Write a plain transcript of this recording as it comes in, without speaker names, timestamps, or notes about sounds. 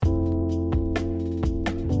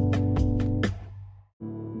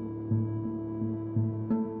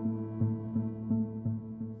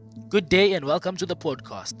Good day and welcome to the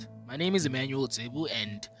podcast. My name is Emmanuel Zebu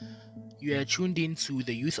and you are tuned in to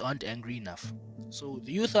The Youth Aren't Angry Enough. So,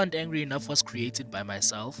 The Youth Aren't Angry Enough was created by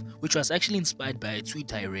myself, which was actually inspired by a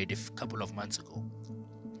tweet I read a couple of months ago.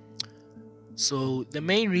 So, the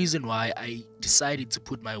main reason why I decided to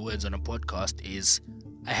put my words on a podcast is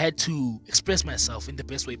I had to express myself in the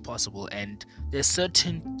best way possible, and there's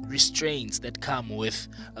certain restraints that come with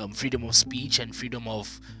freedom of speech and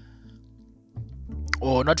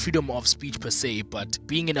not freedom of speech per se, but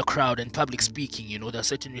being in a crowd and public speaking, there are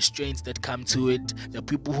certain restraints that come to it. There are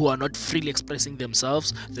people who are not freely expressing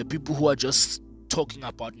themselves. There are people who are just talking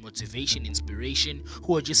about motivation, inspiration,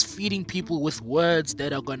 who are just feeding people with words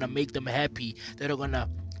that are gonna make them happy, that are gonna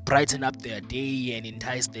brighten up their day and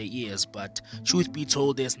entice their ears. But truth be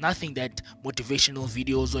told, there's nothing that motivational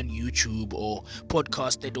videos on YouTube or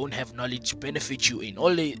podcasts that don't have knowledge benefit you in.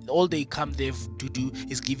 All they come there to do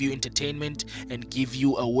is give you entertainment and give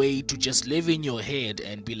you a way to just live in your head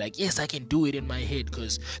and be like, yes, I can do it in my head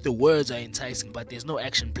because the words are enticing, but there's no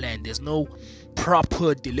action plan. There's no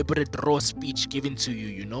proper deliberate raw speech given to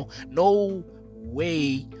you.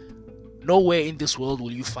 Nowhere in this world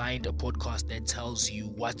will you find a podcast that tells you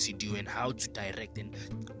what to do and how to direct and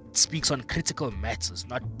speaks on critical matters,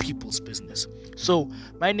 not people's business. So,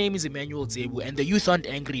 my name is Emmanuel Zebu, and The Youth Aren't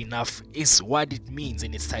Angry Enough is what it means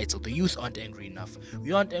in its title. The Youth Aren't Angry Enough.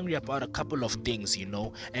 We aren't angry about a couple of things,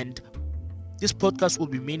 and this podcast will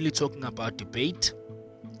be mainly talking about debate.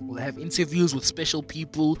 We'll have interviews with special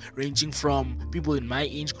people ranging from people in my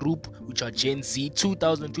age group, which are Gen Z,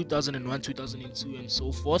 2000, 2001, 2002, and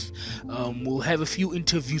so forth. We'll have a few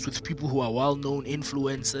interviews with people who are well-known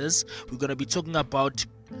influencers. We're going to be talking about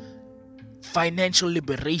financial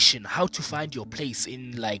liberation, how to find your place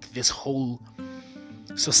in this whole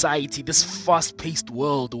society, this fast-paced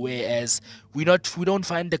world, whereas we don't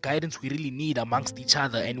find the guidance we really need amongst each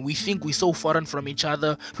other, and we think we're so foreign from each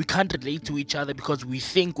other, we can't relate to each other because we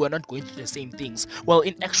think we're not going through the same things. Well,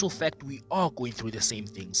 in actual fact, we are going through the same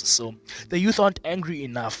things. So the youth aren't angry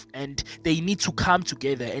enough, and they need to come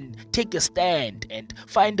together and take a stand and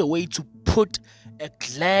find a way to put a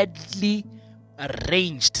gladly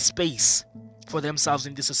arranged space for themselves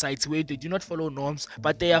in the society where they do not follow norms,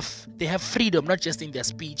 but they have freedom, not just in their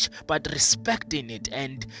speech, but respect in it,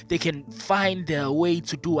 and they can find their way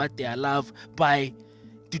to do what they love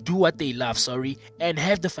and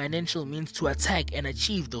have the financial means to attack and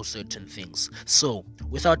achieve those certain things. So,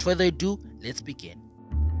 without further ado, let's begin.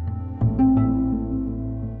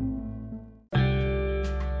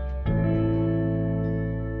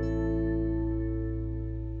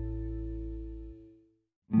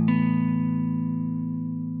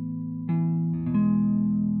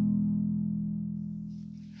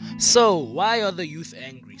 So, why are the youth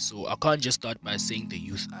angry? So, I can't just start by saying the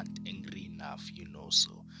youth aren't angry enough,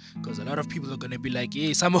 so, because a lot of people are going to be like,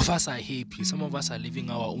 hey, some of us are happy, some of us are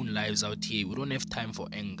living our own lives out here, we don't have time for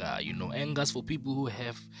anger, anger's for people who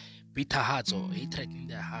have bitter hearts or hatred in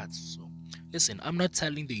their hearts. So, listen, I'm not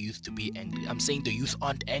telling the youth to be angry, I'm saying the youth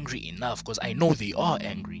aren't angry enough, because I know they are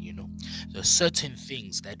angry, There are certain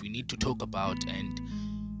things that we need to talk about, and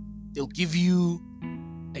they'll give you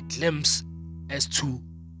a glimpse as to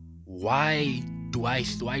why do I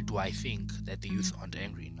think that the youth aren't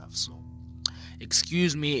angry enough. So,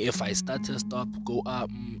 excuse me if I stutter, stop, go up.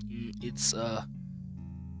 It's a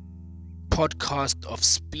podcast of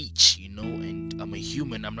speech, and I'm a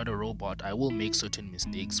human, I'm not a robot. I will make certain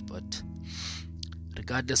mistakes, but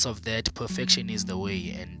regardless of that, perfection is the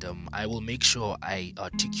way, and I will make sure I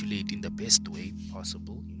articulate in the best way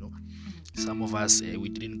possible. Some of us, we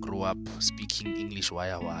didn't grow up speaking English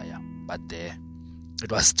wire, but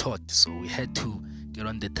it was taught, so we had to get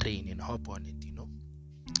on the train and hop on it,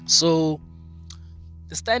 So,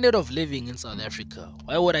 the standard of living in South Africa,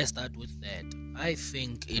 why would I start with that? I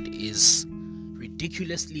think it is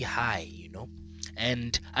ridiculously high,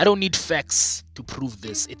 and I don't need facts to prove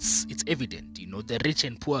this. It's evident, the rich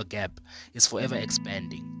and poor gap is forever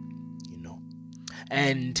expanding,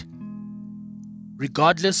 and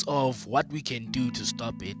regardless of what we can do to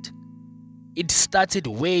stop it, it started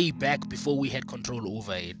way back before we had control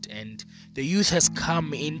over it, and the youth has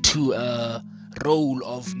come into a role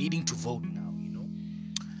of needing to vote now.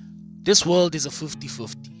 This world is a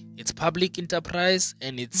 50-50. It's public enterprise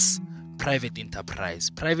and it's private enterprise,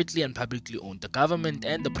 privately and publicly owned, the government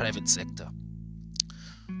and the private sector.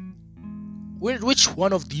 Which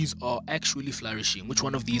one of these are actually flourishing? Which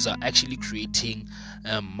one of these are actually creating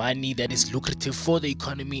money that is lucrative for the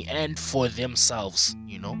economy and for themselves,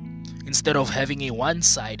 instead of having a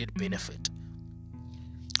one-sided benefit?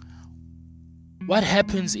 What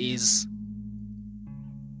happens is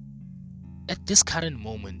At this current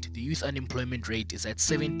moment, the youth unemployment rate is at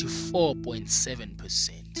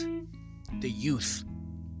 74.7%. The youth.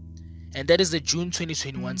 And that is the June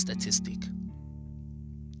 2021 statistic.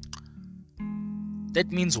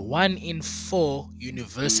 That means 1 in 4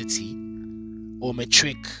 university or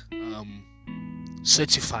matric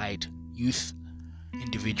certified youth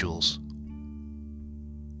individuals,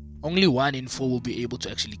 only 1 in 4 will be able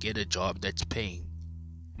to actually get a job that's paying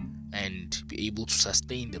and be able to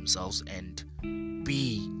sustain themselves and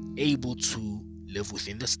be able to live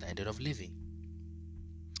within the standard of living.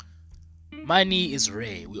 Money is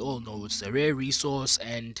rare. We all know it's a rare resource,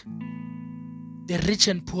 and the rich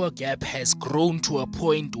and poor gap has grown to a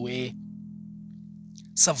point where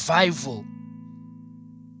survival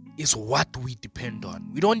is what we depend on.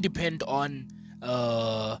 We don't depend on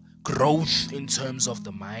growth in terms of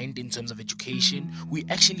the mind, in terms of education. We're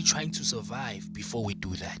actually trying to survive before we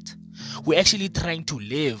do that. We're actually trying to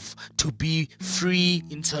live, to be free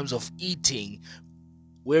in terms of eating,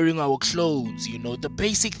 wearing our clothes, the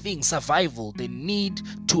basic thing, survival, the need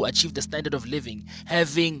to achieve the standard of living,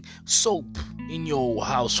 having soap in your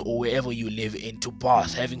house or wherever you live in to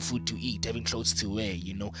bath, having food to eat, having clothes to wear,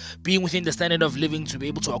 being within the standard of living to be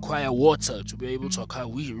able to acquire water, to be able to acquire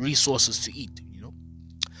resources to eat,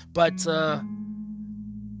 But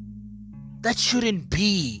that shouldn't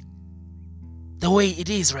be the way it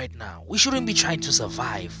is right now. We shouldn't be trying to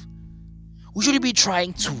survive. We shouldn't be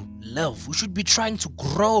trying to love. We should be trying to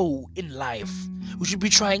grow in life. We should be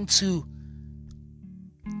trying to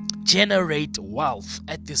generate wealth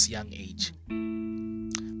at this young age.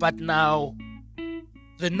 But now,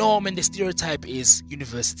 the norm and the stereotype is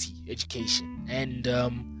university education. And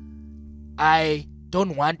I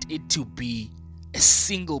don't want it to be a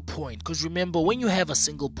single point. Because remember, when you have a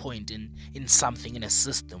single point in something, in a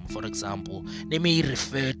system, for example, they may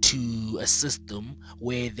refer to a system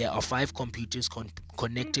where there are 5 computers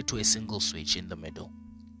connected to a single switch in the middle.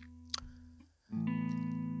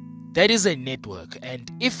 That is a network,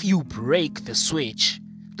 and if you break the switch,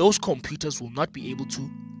 those computers will not be able to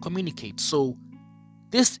communicate. So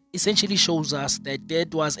this essentially shows us that there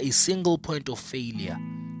was a single point of failure.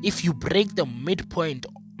 If you break the midpoint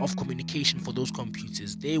of communication for those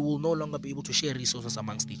computers, they will no longer be able to share resources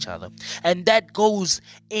amongst each other. And that goes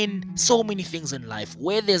in so many things in life.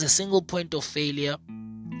 Where there's a single point of failure,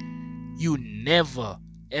 you never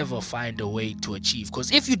ever find a way to achieve. Because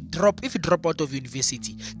if you drop out of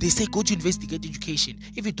university, they say go to university, get education.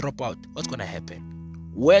 If you drop out, what's gonna happen?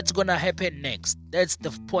 What's gonna happen next? That's the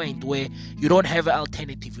point where you don't have an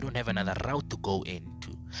alternative, you don't have another route to go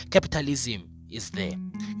into. Capitalism is there,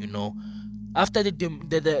 After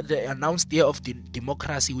the announced year of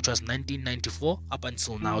democracy, which was 1994, up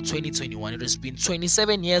until now, 2021, it has been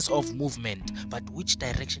 27 years of movement. But which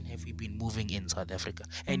direction have we been moving in South Africa?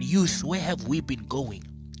 And youth, where have we been going?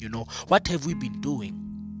 What have we been doing?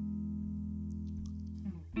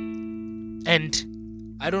 And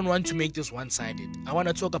I don't want to make this one-sided. I want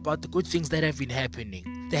to talk about the good things that have been happening.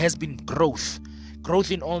 There has been growth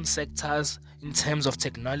in all sectors in terms of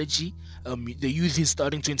technology. The youth is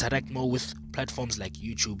starting to interact more with platforms like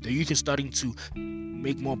YouTube. The youth is starting to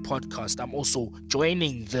make more podcasts. I'm also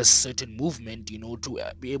joining this certain movement,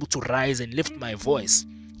 to be able to rise and lift my voice,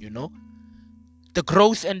 The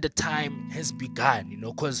growth and the time has begun,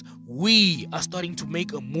 because we are starting to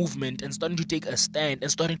make a movement and starting to take a stand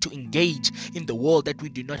and starting to engage in the world that we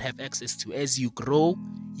do not have access to. As you grow,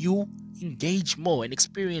 you engage more and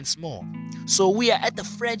experience more. So we are at the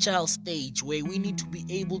fragile stage where we need to be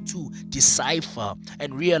able to decipher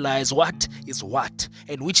and realize what is what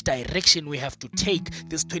and which direction we have to take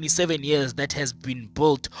this 27 years that has been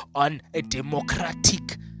built on a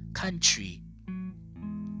democratic country.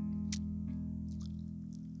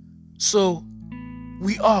 So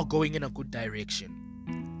we are going in a good direction.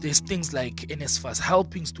 There's things like NSFAS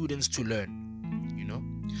helping students to learn,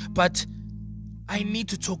 But I need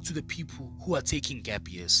to talk to the people who are taking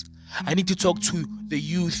gap years. I need to talk to the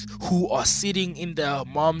youth who are sitting in their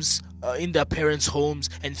in their parents' homes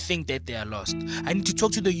and think that they are lost. I need to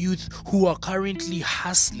talk to the youth who are currently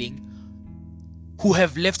hustling, who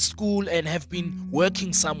have left school and have been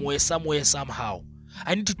working somewhere, somehow.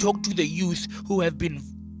 I need to talk to the youth who have been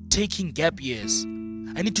taking gap years.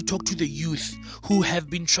 I need to talk to the youth who have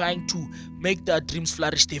been trying to make their dreams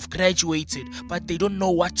flourish. They've graduated, but they don't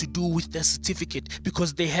know what to do with their certificate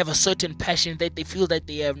because they have a certain passion that they feel that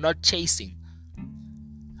they are not chasing.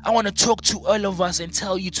 I want to talk to all of us and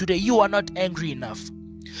tell you today, you are not angry enough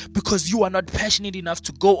because you are not passionate enough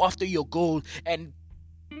to go after your goal and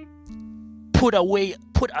put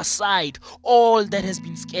aside all that has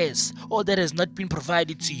been scarce, all that has not been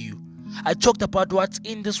provided to you. I talked about what's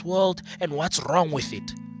in this world and what's wrong with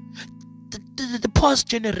it. The past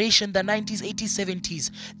generation, the 90s, 80s,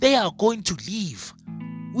 70s, they are going to leave.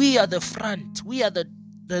 We are the front. We are the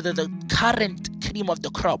current cream of the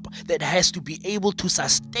crop that has to be able to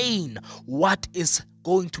sustain what is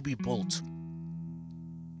going to be built.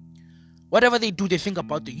 Whatever they do, they think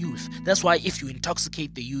about the youth. That's why if you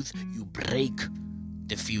intoxicate the youth, you break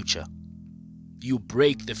the future. You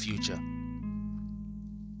break the future.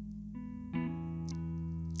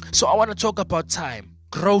 So I want to talk about time.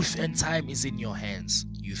 Growth and time is in your hands,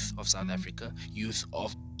 youth of South Africa, youth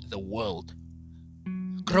of the world.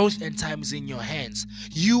 Growth and time is in your hands.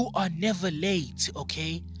 You are never late,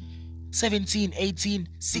 okay? 17, 18,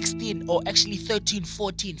 16, or actually 13,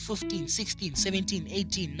 14, 15, 16, 17,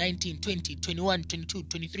 18, 19, 20, 21, 22,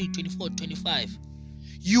 23, 24, 25.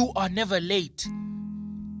 You are never late.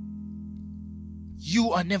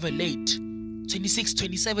 You are never late. 26,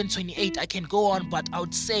 27, 28, I can go on, but I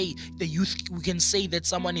would say the youth, we can say that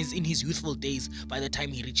someone is in his youthful days by the time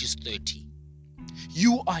he reaches 30.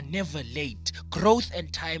 You are never late. Growth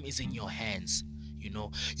and time is in your hands.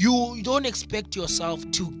 You don't expect yourself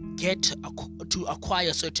to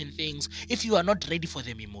acquire certain things if you are not ready for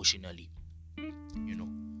them emotionally.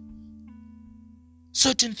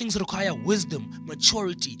 Certain things require wisdom,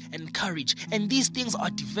 maturity, and courage, and these things are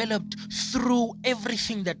developed through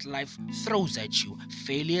everything that life throws at you.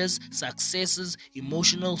 Failures, successes,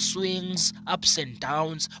 emotional swings, ups and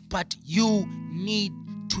downs, but you need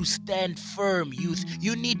to stand firm, youth.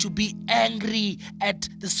 You need to be angry at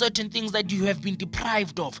the certain things that you have been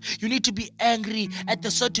deprived of. You need to be angry at the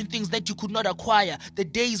certain things that you could not acquire. The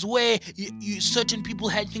days where certain people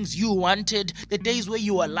had things you wanted, the days where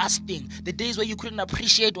you were lasting, the days where you couldn't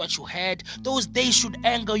appreciate what you had. Those days should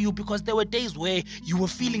anger you because there were days where you were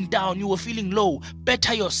feeling down, you were feeling low.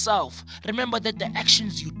 Better yourself. Remember that the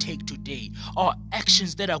actions you take today are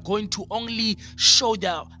actions that are going to only show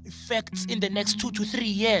their effects in the next 2 to 3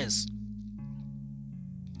 years.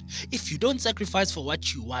 If you don't sacrifice for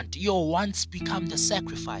what you want, your wants become the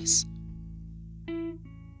sacrifice.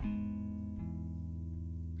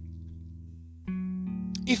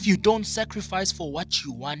 If you don't sacrifice for what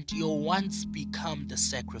you want, your wants become the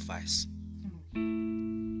sacrifice. I'm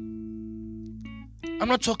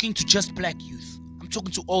not talking to just black youth. I'm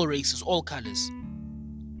talking to all races, all colors.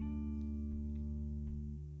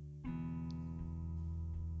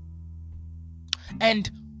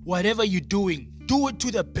 And whatever you're doing, do it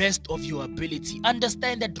to the best of your ability.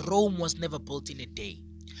 Understand that Rome was never built in a day.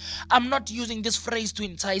 I'm not using this phrase to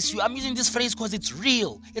entice you. I'm using this phrase because it's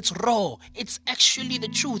real. It's raw. It's actually the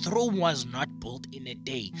truth. Rome was not built in a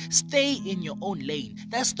day. Stay in your own lane.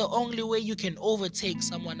 That's the only way you can overtake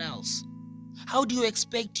someone else. How do you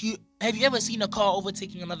expect have you ever seen a car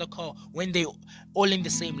overtaking another car when they're all in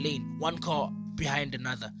the same lane, one car behind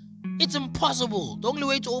another? It's impossible. The only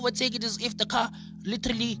way to overtake it is if the car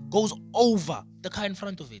literally goes over the car in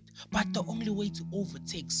front of it. But the only way to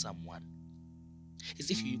overtake someone is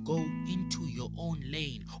if you go into your own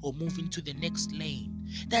lane or move into the next lane.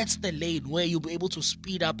 That's the lane where you'll be able to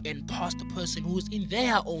speed up and pass the person who's in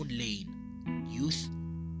their own lane. Youth.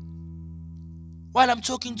 While I'm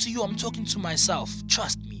talking to you, I'm talking to myself.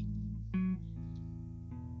 Trust me.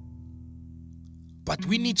 But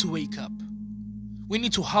we need to wake up. We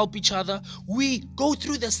need to help each other. We go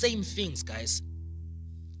through the same things, guys.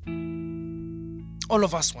 All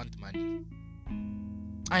of us want money.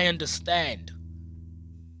 I understand.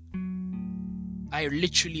 I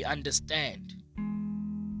literally understand.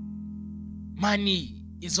 Money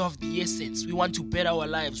is of the essence. We want to better our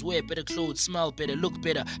lives, wear better clothes, smell better, look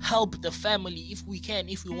better, help the family if we can,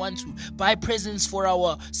 if we want to, buy presents for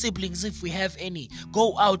our siblings if we have any,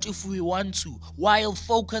 go out if we want to, while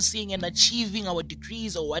focusing and achieving our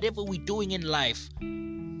degrees or whatever we're doing in life.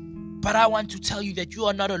 But I want to tell you that you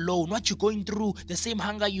are not alone. What you're going through, the same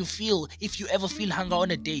hunger you feel, if you ever feel hunger on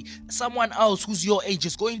a day, someone else who's your age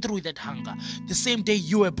is going through that hunger. The same day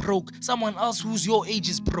you were broke, someone else who's your age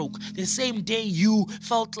is broke. The same day you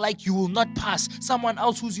felt like you will not pass, someone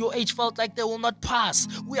else who's your age felt like they will not pass.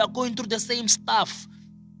 We are going through the same stuff.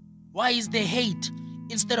 Why is there hate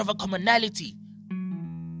instead of a commonality?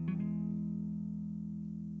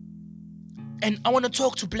 And I want to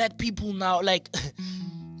talk to black people now,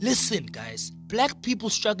 listen, guys, black people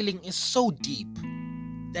struggling is so deep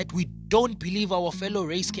that we don't believe our fellow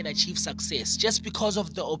race can achieve success just because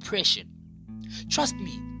of the oppression. Trust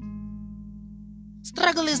me,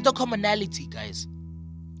 struggle is the commonality, guys.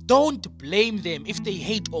 Don't blame them if they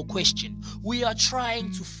hate or question. We are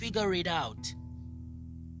trying to figure it out.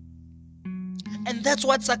 And that's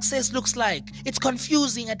what success looks like. It's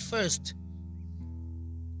confusing at first.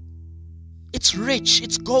 It's rich,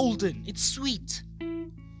 it's golden, it's sweet.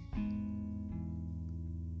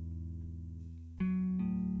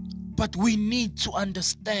 But we need to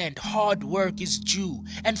understand hard work is due.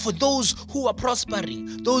 And for those who are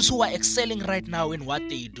prospering, those who are excelling right now in what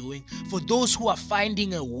they're doing, for those who are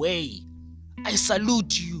finding a way, I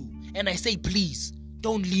salute you and I say, please,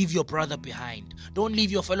 don't leave your brother behind. Don't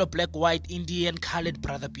leave your fellow black, white, Indian, colored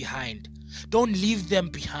brother behind. Don't leave them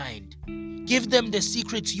behind. Give them the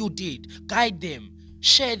secrets you did. Guide them,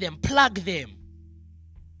 share them, plug them.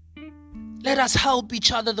 Let us help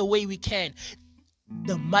each other the way we can.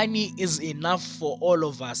 The money is enough for all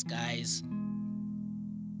of us, guys.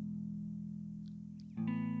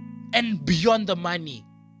 And beyond the money,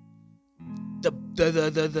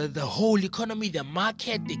 the whole economy, the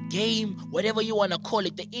market, the game, whatever you want to call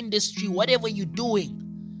it, the industry, whatever you're doing,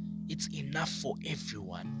 it's enough for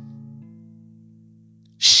everyone.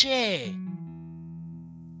 Share.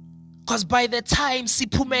 Because by the time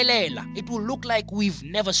siphumelela, it will look like we've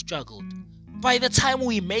never struggled. By the time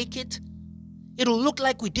we make it, it'll look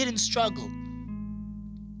like we didn't struggle.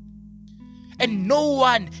 And no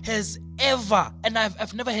one has ever, and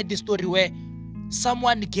I've never heard this story where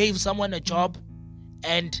someone gave someone a job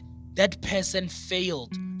and that person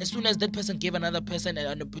failed. As soon as that person gave another person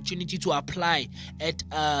an opportunity to apply at,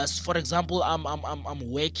 for example, I'm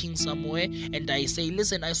working somewhere and I say,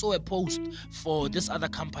 listen, I saw a post for this other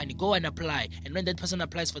company, go and apply. And when that person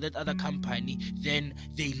applies for that other company, then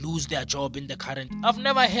they lose their job in the current. I've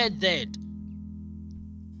never heard that.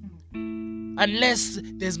 Unless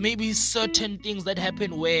there's maybe certain things that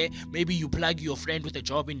happen where maybe you plug your friend with a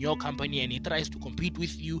job in your company and he tries to compete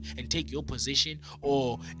with you and take your position,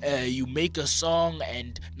 or you make a song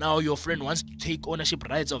and now your friend wants to take ownership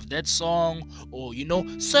rights of that song, or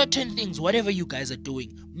certain things, whatever you guys are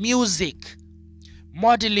doing, music,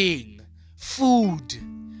 modeling, food,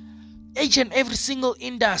 each and every single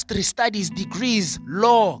industry, studies, degrees,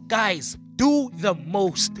 law, guys, do the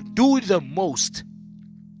most.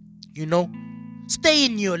 Stay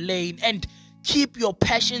in your lane and keep your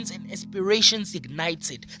passions and aspirations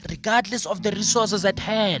ignited, regardless of the resources at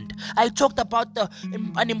hand. I talked about the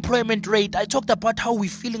unemployment rate. I talked about how we're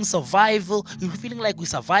feeling survival. We're feeling like we're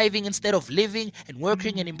surviving instead of living and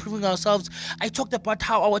working and improving ourselves. I talked about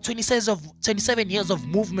how our 27 years of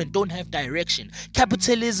movement don't have direction.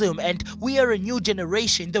 Capitalism, and we are a new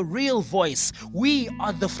generation, the real voice. We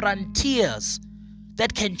are the frontiers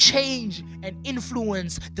that can change and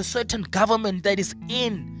influence the certain government that's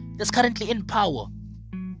currently in power.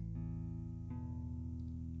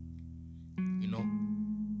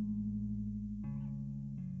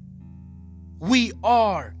 We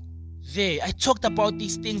are there. I talked about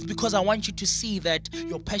these things because I want you to see that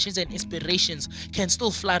your passions and inspirations can still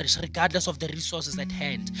flourish regardless of the resources at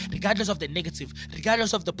hand, regardless of the negative,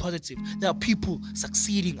 regardless of the positive. There are people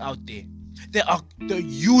succeeding out there. There are the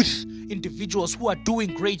youth individuals who are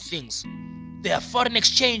doing great things. There are foreign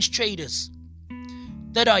exchange traders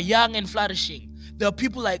that are young and flourishing. There are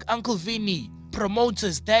people like Uncle Vinny,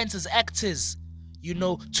 promoters, dancers, actors,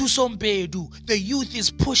 Tusombedu. The youth is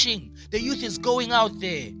pushing. The youth is going out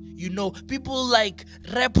there. People like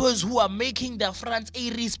rappers who are making their fronts,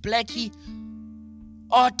 Aries, Blackie,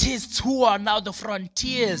 artists who are now the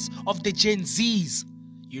frontiers of the Gen Zs.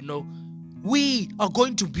 We are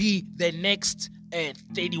going to be the next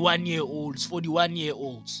 31-year-olds,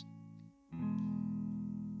 41-year-olds.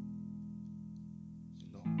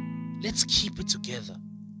 Let's keep it together.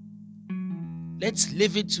 Let's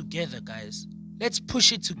live it together, guys. Let's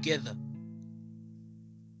push it together.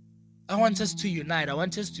 I want us to unite. I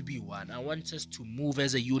want us to be one. I want us to move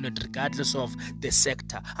as a unit regardless of the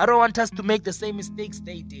sector. I don't want us to make the same mistakes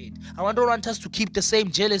they did. I don't want us to keep the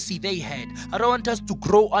same jealousy they had. I don't want us to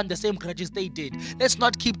grow on the same grudges they did. Let's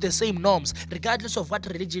not keep the same norms regardless of what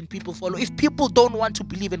religion people follow. If people don't want to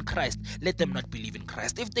believe in Christ, let them not believe in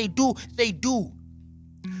Christ. If they do, they do.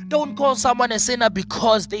 Don't call someone a sinner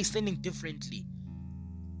because they're sinning differently.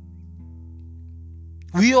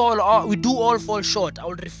 We do all fall short. I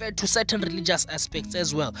will refer to certain religious aspects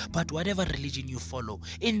as well. But whatever religion you follow,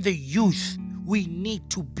 in the youth, we need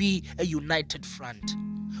to be a united front.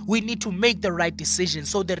 We need to make the right decision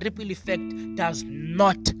so the ripple effect does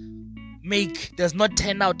not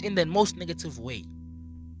turn out in the most negative way.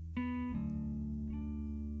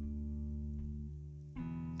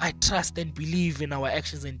 I trust and believe in our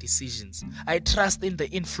actions and decisions. I trust in the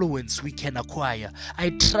influence we can acquire. I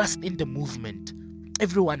trust in the movement.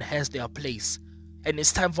 Everyone has their place, and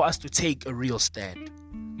it's time for us to take a real stand.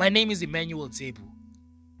 My name is Emmanuel Zebu,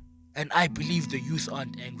 and I believe the youth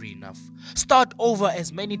aren't angry enough. Start over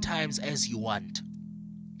as many times as you want.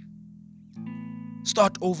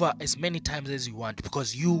 Start over as many times as you want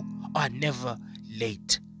because you are never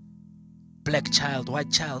late. Black child,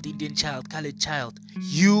 white child, Indian child, colored child,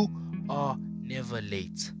 you are never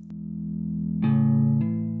late.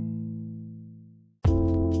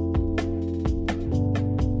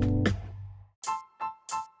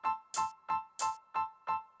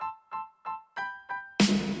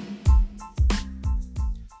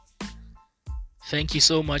 Thank you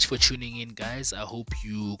so much for tuning in, guys. I hope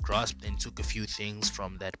you grasped and took a few things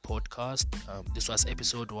from that podcast. This was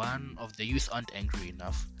episode 1 of The Youth Aren't Angry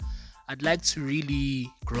Enough. I'd like to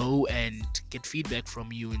really grow and get feedback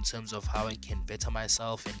from you in terms of how I can better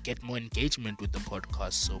myself and get more engagement with the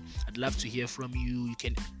podcast. So I'd love to hear from you. You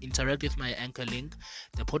can interact with my Anchor link.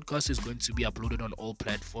 The podcast is going to be uploaded on all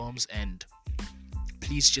platforms, and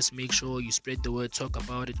please just make sure you spread the word, talk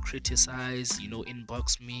about it, criticize,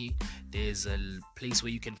 inbox me. There's a place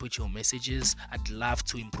where you can put your messages. I'd love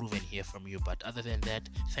to improve and hear from you. But other than that,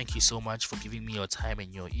 thank you so much for giving me your time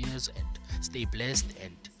and your ears, and stay blessed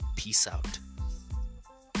and peace out.